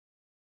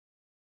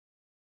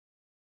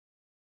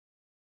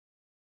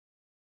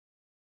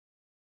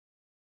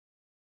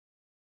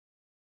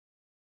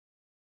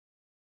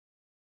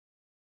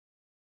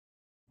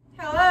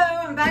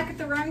I'm back at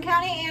the Roane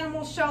County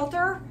Animal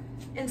Shelter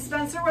in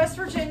Spencer, West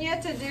Virginia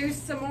to do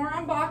some more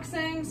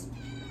unboxings.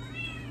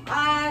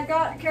 I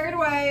got carried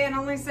away and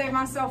only saved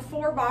myself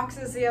 4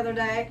 boxes the other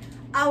day.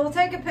 I will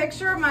take a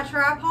picture of my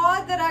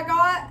tripod that I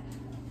got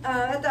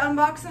at the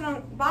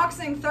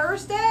unboxing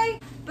Thursday,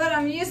 but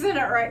I'm using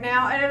it right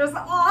now and it is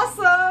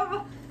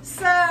awesome.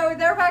 So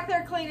they're back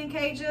there cleaning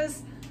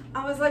cages.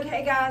 I was like,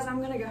 hey guys,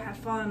 I'm gonna go have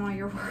fun while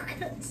you're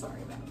working.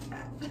 Sorry about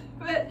that.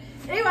 But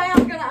anyway,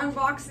 I'm gonna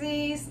unbox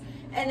these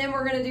and then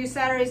we're gonna do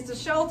Saturdays to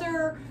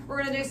Shelter.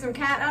 We're gonna do some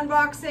cat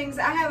unboxings.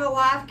 I have a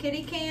live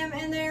kitty cam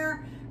in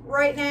there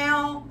right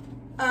now.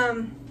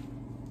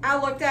 I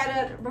looked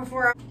at it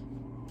before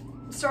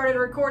I started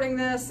recording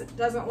this. It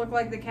doesn't look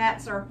like the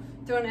cats are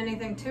doing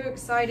anything too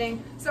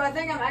exciting. So I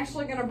think I'm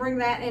actually gonna bring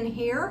that in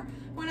here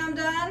when I'm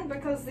done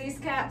because these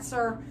cats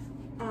are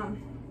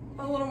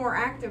a little more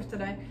active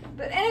today.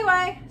 But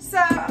anyway, so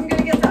I'm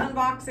gonna get to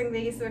unboxing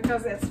these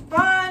because it's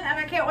fun and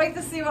I can't wait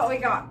to see what we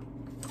got.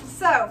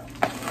 So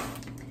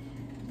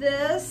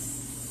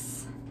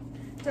this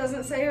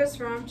doesn't say who it's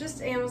from,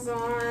 just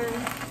Amazon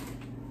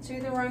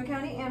to the Roane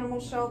County Animal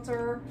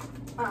Shelter.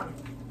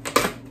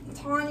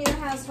 Tanya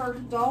has her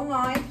dull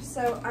knife,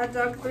 so I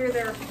dug through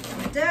their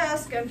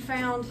desk and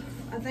found,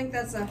 I think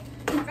that's a,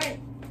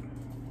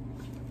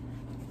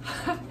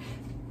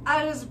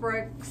 I just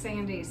broke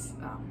Sandy's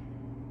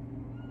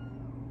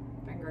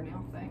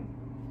fingernail thing.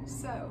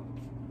 So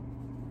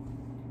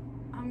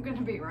I'm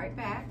gonna be right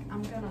back.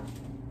 I'm gonna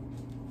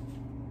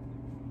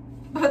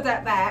put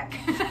that back.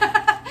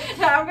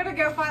 Now I'm gonna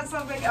go find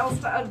something else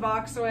to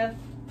unbox with.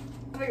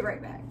 I'll be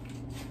right back.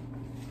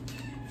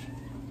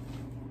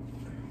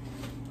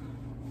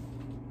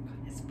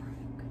 It's broke.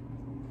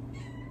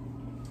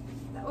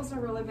 That was a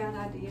really bad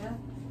idea.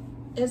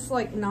 It's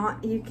like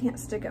not, you can't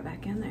stick it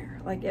back in there.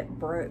 Like it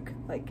broke,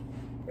 like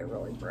it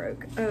really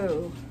broke.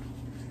 Oh,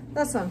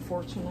 that's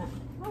unfortunate.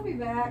 I'll be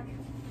back.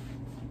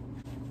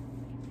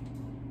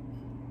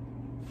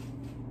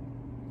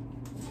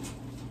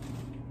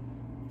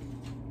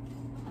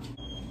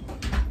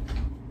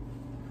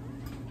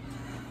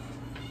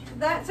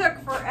 That took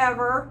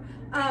forever.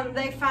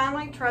 They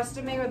finally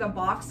trusted me with a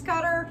box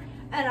cutter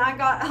and I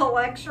got a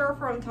lecture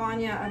from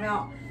Tanya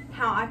about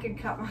how I could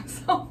cut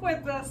myself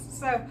with this.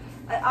 So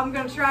I'm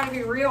gonna try to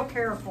be real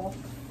careful.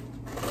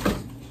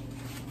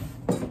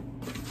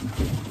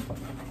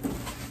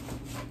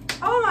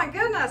 Oh my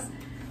goodness.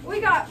 We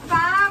got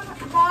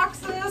 5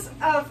 boxes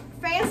of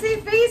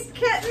Fancy Feast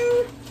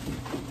Kitten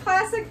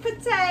Classic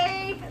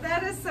Pate.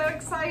 That is so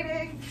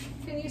exciting.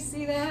 Can you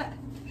see that?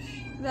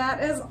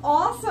 That is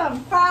awesome.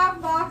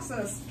 5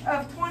 boxes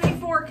of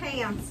 24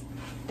 cans.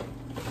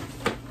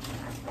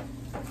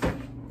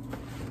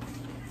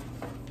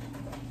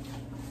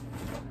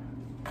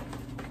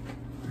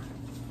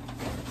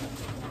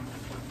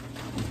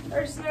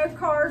 There's no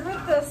card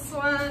with this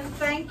one.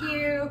 Thank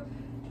you.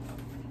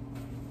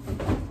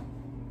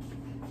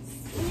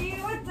 See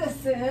what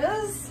this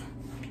is.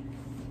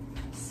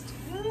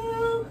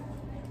 Still,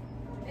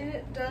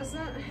 it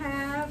doesn't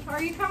have.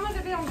 Are you coming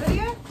to be on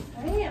video?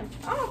 I am.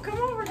 Oh, come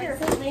over here.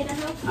 I me to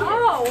help you.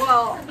 Oh,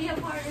 well. To be a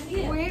part of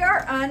you. We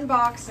are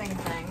unboxing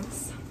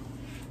things.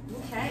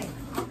 Okay.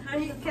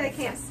 They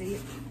can't see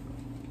it.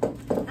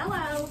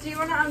 Hello. Do you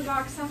want to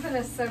unbox something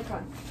that's so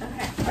fun?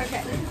 Okay.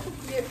 Okay.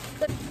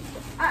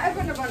 I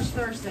opened a bunch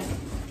Thursday.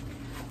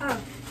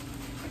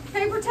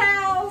 Paper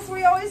towels.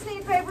 We always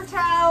need paper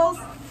towels.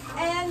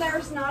 And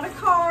there's not a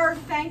card.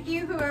 Thank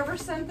you, whoever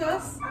sent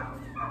this.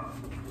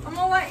 I'm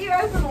going to let you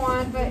open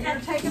one, but you're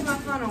taking my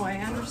fun away.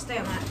 I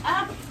understand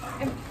that.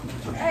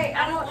 Hey,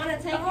 I don't want to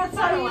take I'm going your to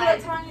tell fun you away.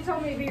 what Tanya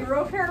told me to be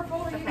real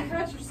careful that you can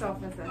cut yourself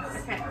with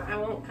this. Okay, I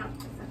won't come.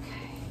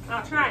 Okay.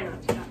 I'll try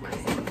not to cut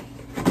myself.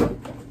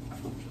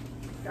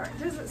 All right,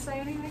 does it say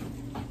anything?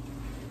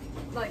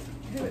 Like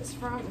who it's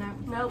from?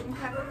 No. Nope.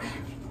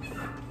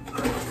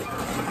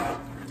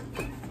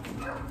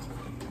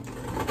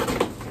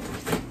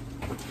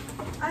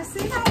 I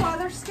see now why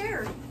they're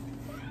scared.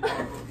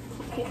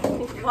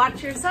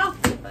 Watch yourself.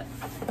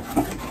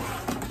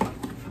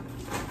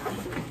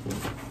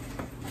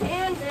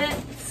 And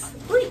it's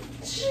bleach.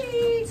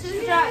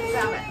 2 drops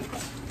of it.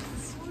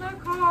 No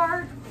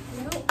card.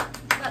 Nope.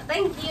 But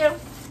thank you.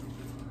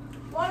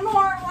 One more.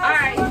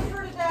 Last one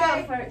for today.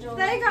 Go for it, Julie.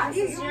 They got this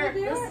you. is You your, wanna do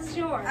this it? is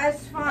yours.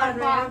 That's fine,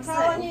 man. I'm Unbox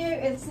telling it. you,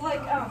 it's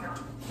like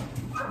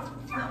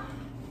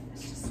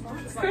it's just fun.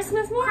 It's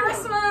Christmas morning.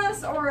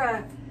 Christmas or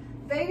a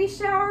baby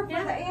shower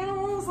for the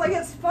animals. Like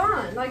it's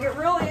fun. Like it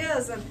really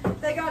is. And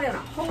they got in a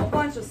whole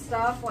bunch of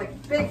stuff, like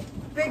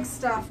big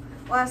stuff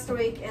last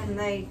week, and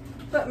they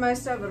put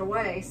most of it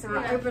away. So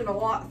I opened a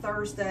lot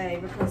Thursday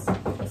because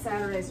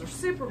Saturdays are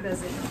super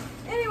busy.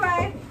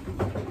 Anyway,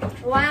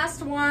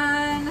 last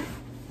one.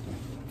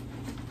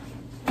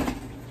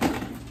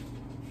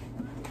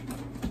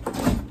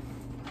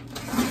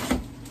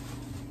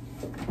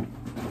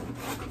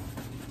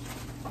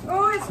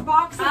 Oh, it's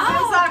boxes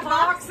inside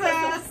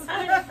boxes.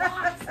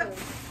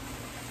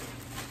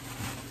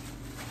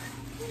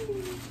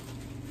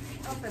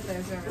 I'll put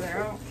those over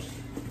there.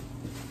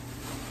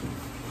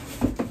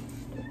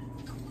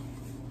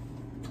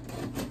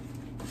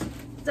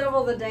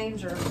 Double the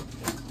danger.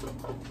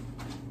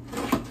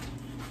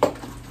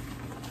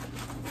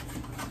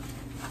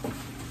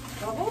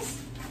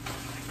 Bubbles?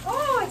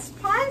 Oh, it's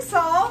Pine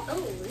Sol.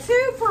 Ooh.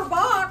 2 per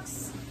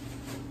box.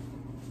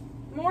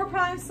 More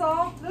Pine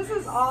Sol. This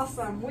is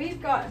awesome.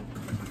 We've got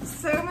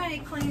so many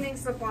cleaning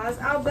supplies.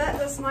 I'll bet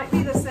this might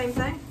be the same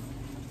thing.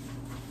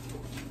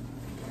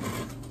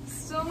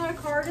 Still no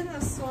card in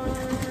this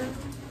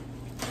one.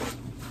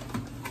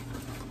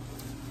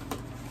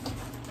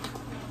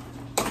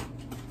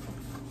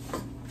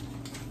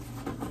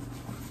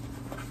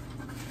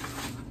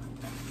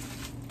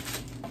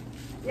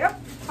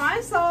 Yep,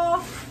 Pine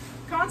Sol,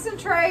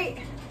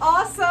 concentrate,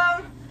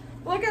 awesome.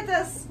 Look at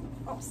this.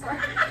 Oh, sorry.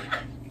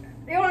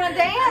 You want to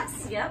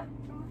dance? Yep.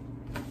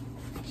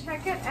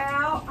 Check it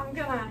out. I'm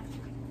gonna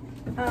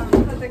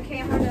put the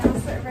camera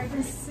down so everybody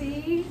can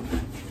see.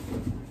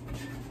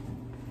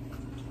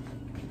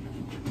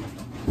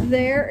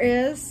 There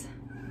is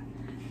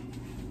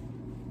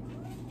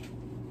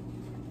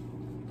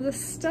the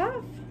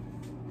stuff.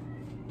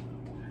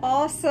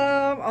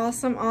 Awesome,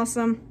 awesome,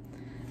 awesome.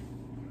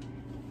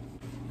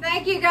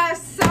 Thank you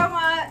guys so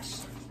much.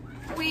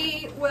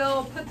 We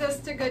will put this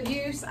to good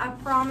use, I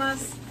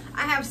promise.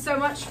 I have so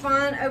much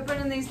fun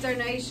opening these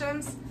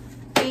donations,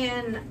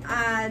 and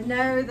I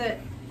know that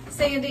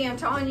Sandy and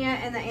Tanya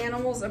and the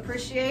animals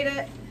appreciate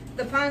it.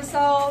 The Pine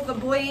Sol, the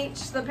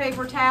bleach, the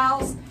paper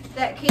towels,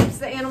 that keeps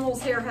the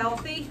animals here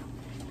healthy.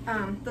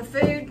 The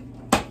food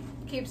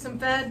keeps them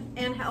fed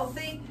and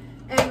healthy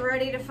and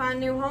ready to find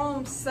new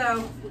homes.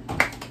 So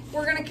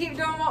we're gonna keep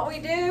doing what we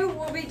do.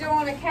 We'll be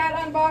doing a cat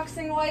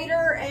unboxing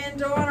later and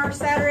doing our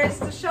Saturdays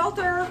to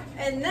shelter.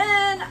 And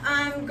then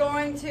I'm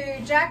going to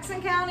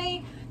Jackson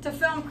County to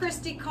film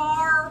Christy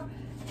Carr.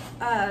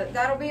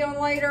 That'll be on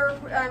later.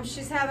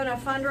 She's having a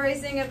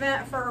fundraising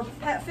event for her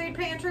pet food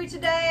pantry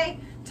today.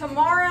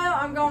 Tomorrow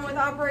I'm going with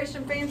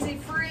Operation Fancy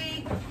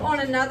Free on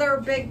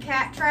another big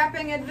cat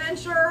trapping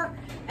adventure.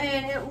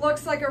 And it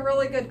looks like a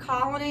really good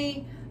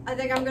colony. I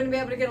think I'm gonna be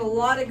able to get a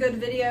lot of good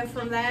video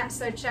from that,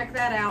 so check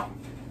that out.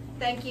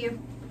 Thank you.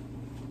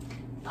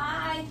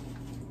 Bye.